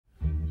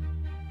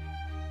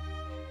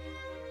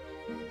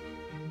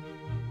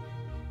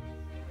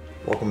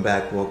Welcome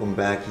back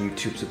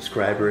YouTube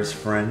subscribers,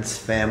 friends,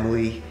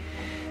 family.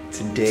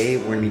 Today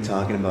we're going to be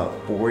talking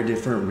about 4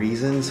 different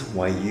reasons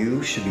why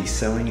you should be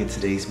selling in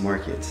today's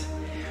market.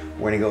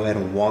 We're going to go ahead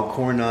and walk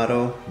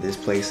Coronado. This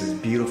place is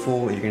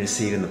beautiful. You're going to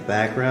see it in the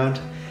background.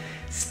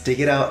 Stick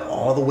it out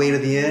all the way to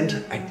the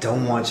end. I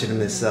don't want you to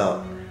miss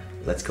out.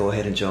 Let's go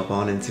ahead and jump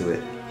on into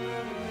it.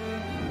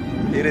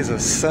 It is a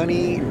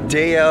sunny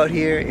day out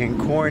here in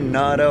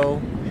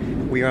Coronado.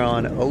 We are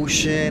on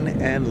Ocean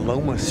and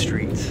Loma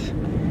Street.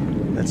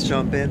 Let's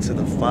jump into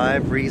the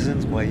 5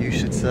 reasons why you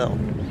should sell.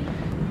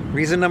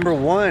 Reason number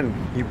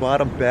 1, you bought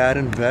a bad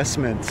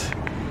investment.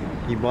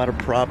 You bought a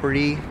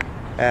property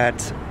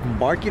at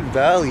market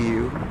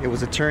value. It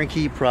was a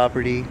turnkey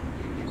property.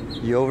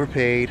 You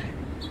overpaid.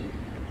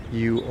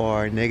 You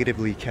are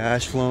negatively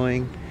cash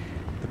flowing.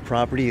 The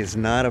property is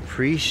not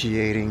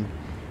appreciating.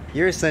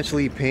 You're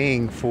essentially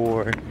paying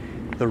for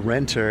the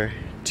renter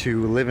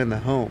to live in the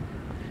home.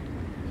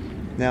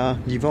 Now,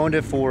 you've owned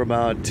it for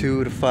about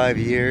 2 to 5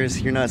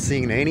 years. You're not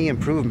seeing any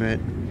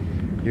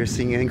improvement. You're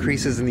seeing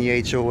increases in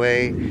the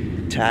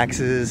HOA,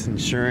 taxes,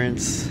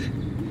 insurance,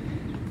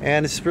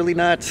 and it's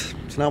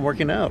not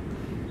working out.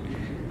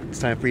 It's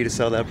time for you to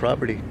sell that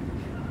property.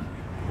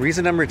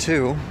 Reason number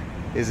 2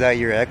 is that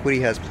your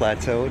equity has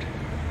plateaued.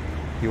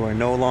 You are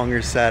no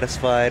longer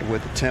satisfied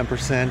with the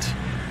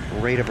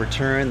 10% rate of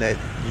return that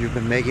you've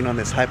been making on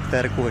this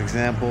hypothetical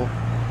example,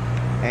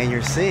 and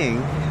you're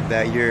seeing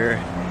that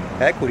your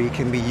equity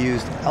can be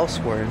used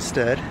elsewhere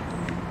instead.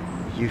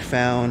 You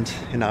found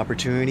an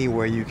opportunity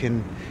where you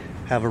can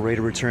have a rate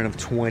of return of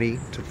 20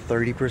 to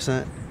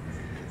 30%.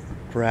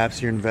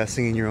 Perhaps you're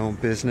investing in your own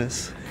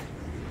business,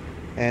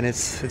 and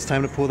it's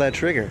time to pull that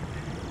trigger.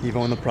 You've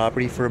owned the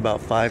property for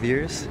about 5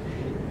 years,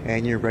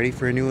 and you're ready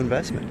for a new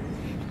investment.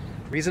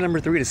 Reason number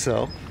 3 to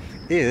sell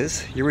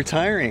is you're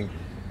retiring.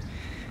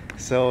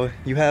 So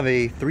you have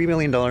a $3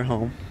 million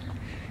home.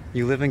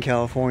 You live in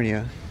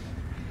California.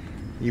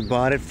 You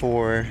bought it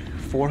for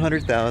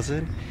 $400,000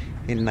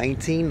 in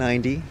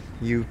 1990.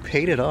 You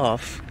paid it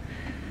off,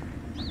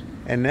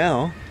 and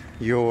now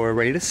you're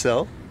ready to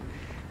sell.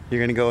 You're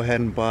going to go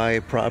ahead and buy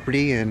a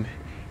property in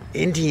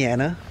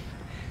Indiana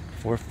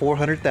for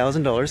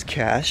 $400,000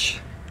 cash.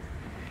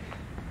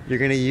 You're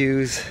going to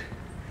use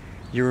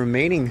your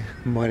remaining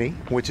money,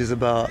 which is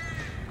about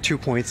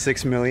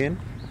 $2.6 million,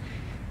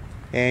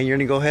 and you're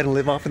going to go ahead and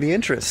live off of the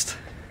interest.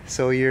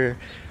 So you're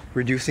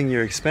reducing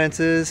your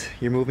expenses.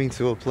 You're moving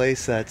to a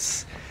place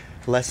that's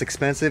less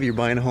expensive. You're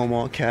buying a home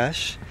all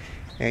cash,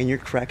 and you're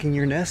cracking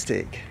your nest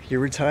egg. You're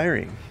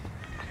retiring.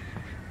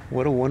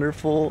 What a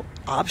wonderful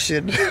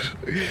option.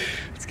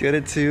 Let's get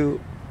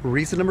into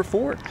reason number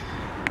 4.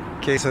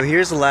 Okay, so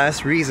here's the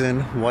last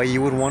reason why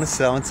you would want to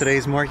sell in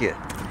today's market.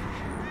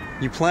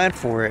 You planned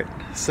for it.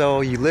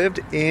 So you lived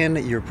in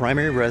your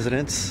primary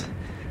residence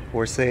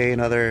for say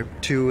another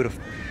 2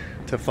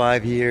 to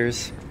 5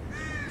 years.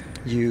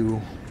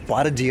 You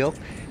bought a deal.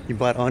 You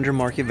bought under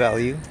market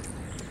value.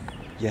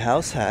 You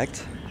house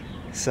hacked.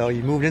 So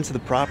you moved into the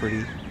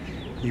property.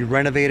 You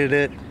renovated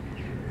it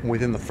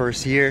within the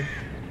first year.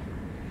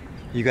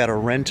 You got a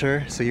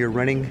renter, so you're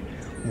renting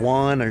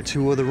 1 or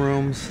 2 of the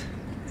rooms.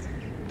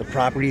 The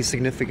property is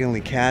significantly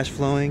cash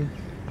flowing.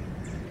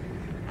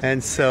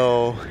 And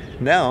so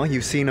now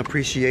you've seen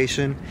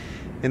appreciation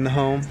in the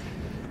home,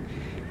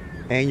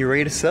 and you're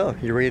ready to sell.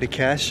 You're ready to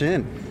cash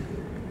in.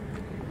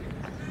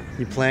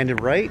 You planned it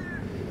right,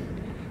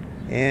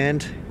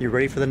 and you're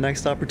ready for the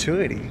next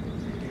opportunity.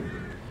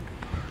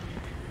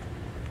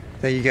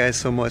 Thank you guys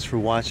so much for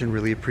watching.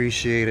 Really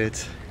appreciate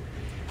it.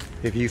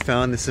 If you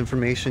found this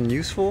information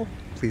useful,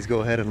 please go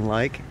ahead and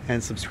like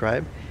and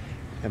subscribe.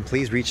 And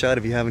please reach out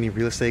if you have any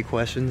real estate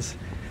questions.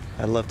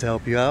 I'd love to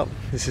help you out.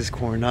 This is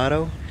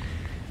Coronado.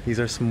 These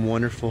are some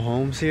wonderful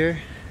homes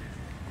here.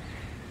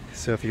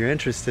 So if you're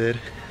interested,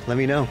 let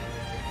me know.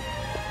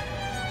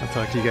 I'll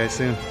talk to you guys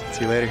soon.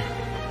 See you later.